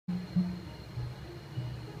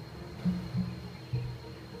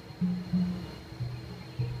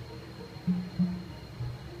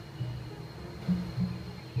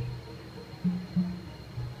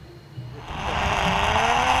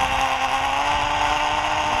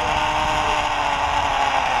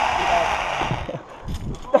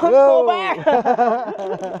Don't go back.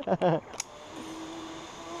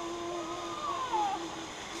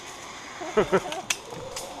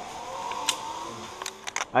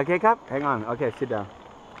 Okay, Cap. Hang on. Okay, sit down.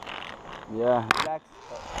 Yeah, relax.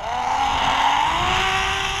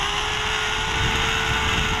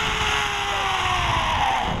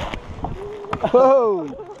 Whoa.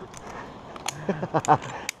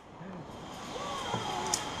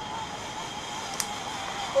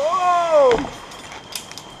 Oh.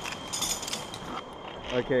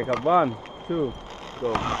 Okay, Cap. 1, 2, go.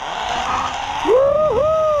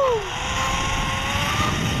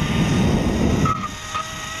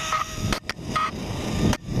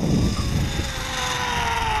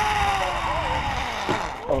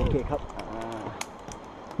 Okay, Cap.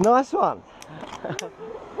 Nice one.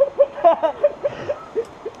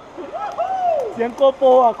 เสียงโกโปร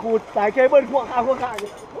อ่ะขูดสายเคเบิลพวกข้าง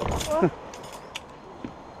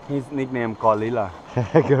His nickname Gorilla.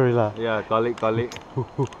 Gorilla. Yeah, Gorilla.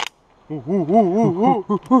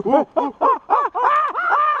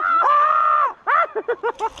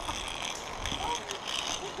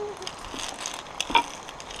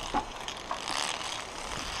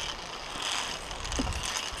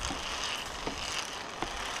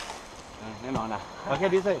 แน่นอนนะ Okay,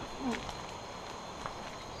 this way.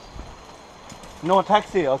 No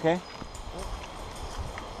taxi, okay?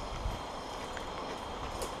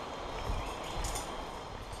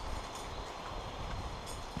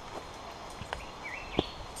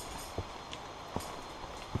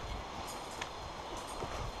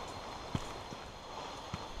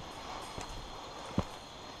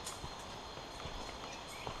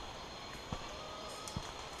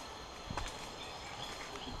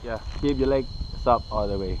 Yeah, keep your legs up all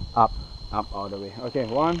the way. Up all the way. Okay,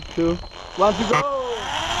 1, 2, 1, 2, go!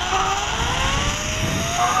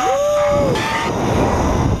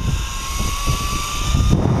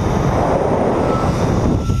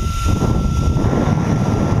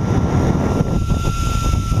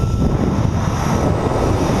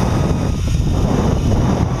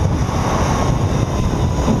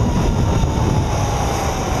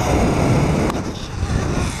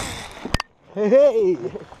 Hey.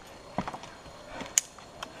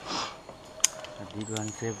 Deep run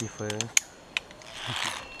safety first.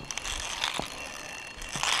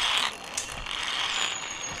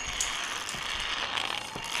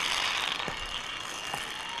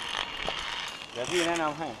 Đểพี่แนะน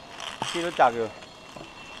ำให้พี่รู้จักอยู่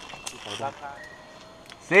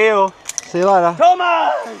See you. See you later. Come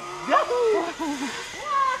on.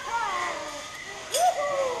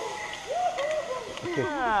 Okay.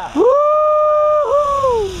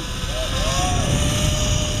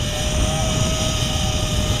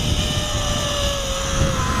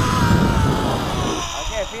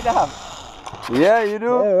 Okay, feet up. Yeah, you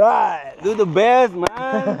do. All right. Do the best, man.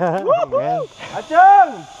 Yeah.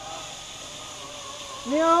 Achung.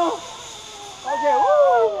 Neo. Okay. Woo.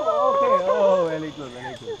 Okay. Oh, very good,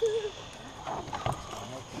 very good.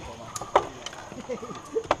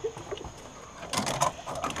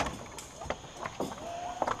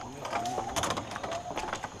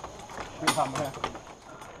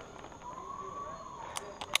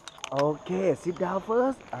 Okay, sit down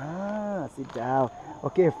first. Sit down.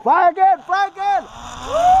 Okay, fly again, fly again.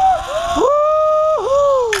 Woo-hoo.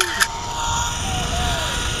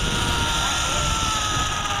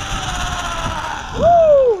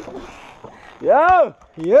 Woo. Yo,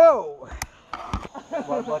 yo.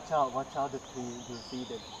 Watch out the tree. You see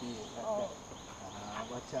the tree.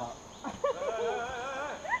 Watch out.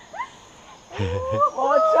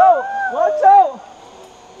 Watch out.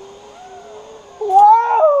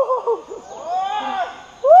 Wow.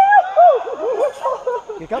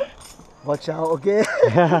 Okay, come. Watch out, okay?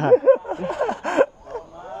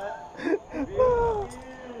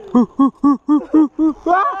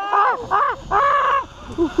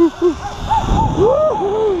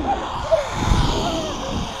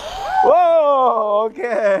 Whoa,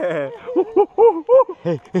 okay.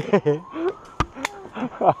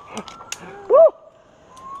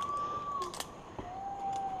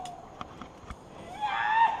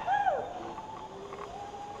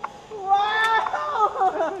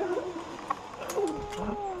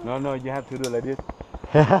 No, you have to do like this.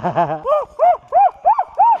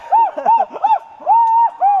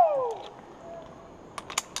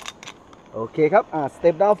 Okay,ครับ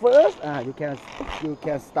step down first. You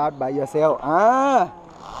can start by yourself.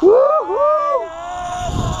 Woohoo!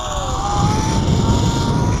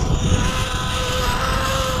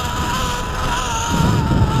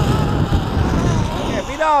 Okay,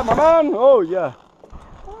 feet up, my man. Oh yeah.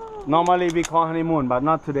 Normally we call honeymoon, but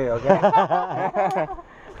not today. Okay.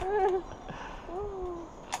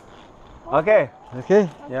 Okay. Okay.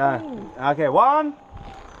 Yeah. Okay. 1,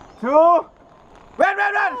 2. Run!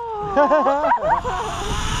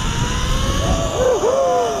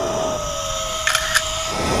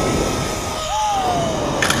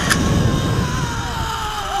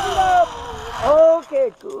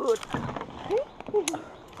 Okay, good.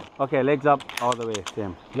 Okay, legs up all the way,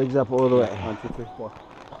 Sam. Legs up all the way. 1, 2, 3, 4.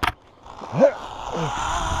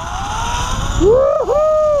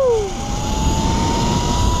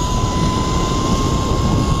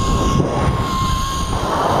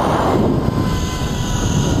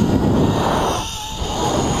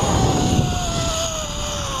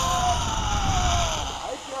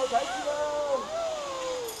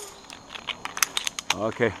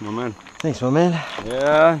 Okay, my man. Thanks, my man.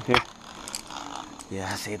 Yeah.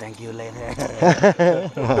 Yeah, say thank you later.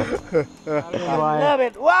 Love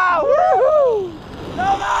it. Wow! Woohoo!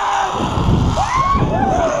 No man!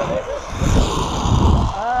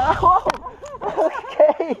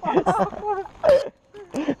 Okay.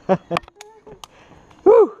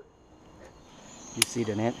 Woo! You see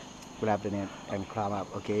the net? Grab the net and climb up,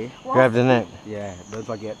 okay? Grab the net. Yeah, don't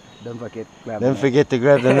forget. Don't forget. Grab Don't the net. forget to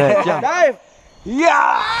grab the net. Jump. Dive!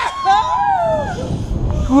 Yeah!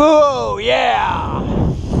 Whoa! Yeah!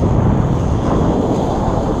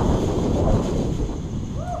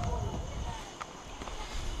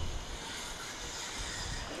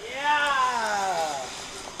 Yeah!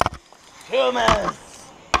 Humans!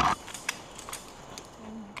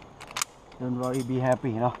 Don't worry, be happy,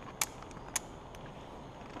 you know.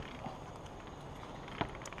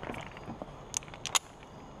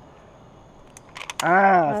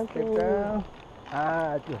 Step down.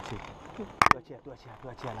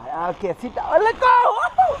 Tua chair lại. Okay, sit down. Let's go!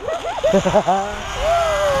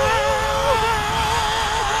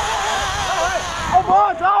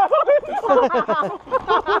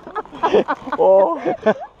 Oh,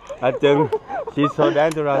 I think she's so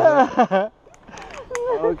dangerous.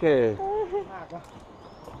 Okay.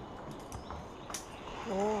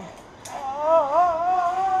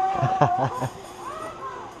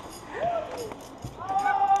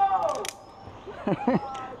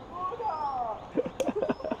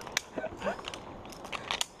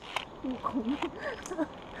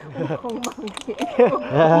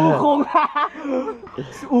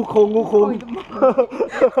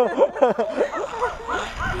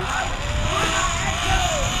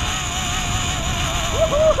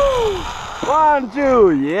 One,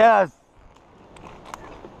 two, yes.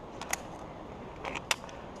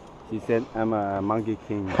 She said I'm a monkey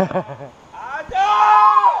king.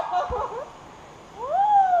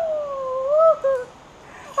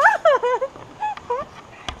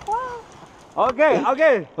 Okay,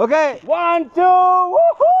 okay. Okay. 1, 2, woohoo!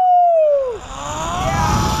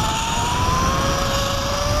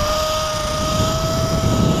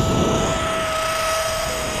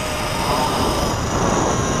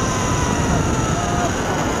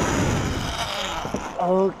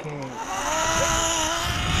 Okay.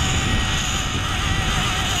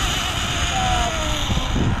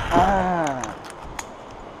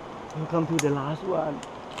 Welcome to the last one.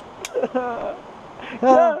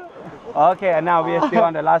 Okay, and now we are still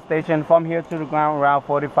on the last station. From here to the ground, around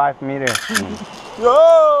 45 meters.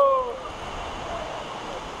 Yo!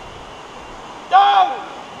 Go!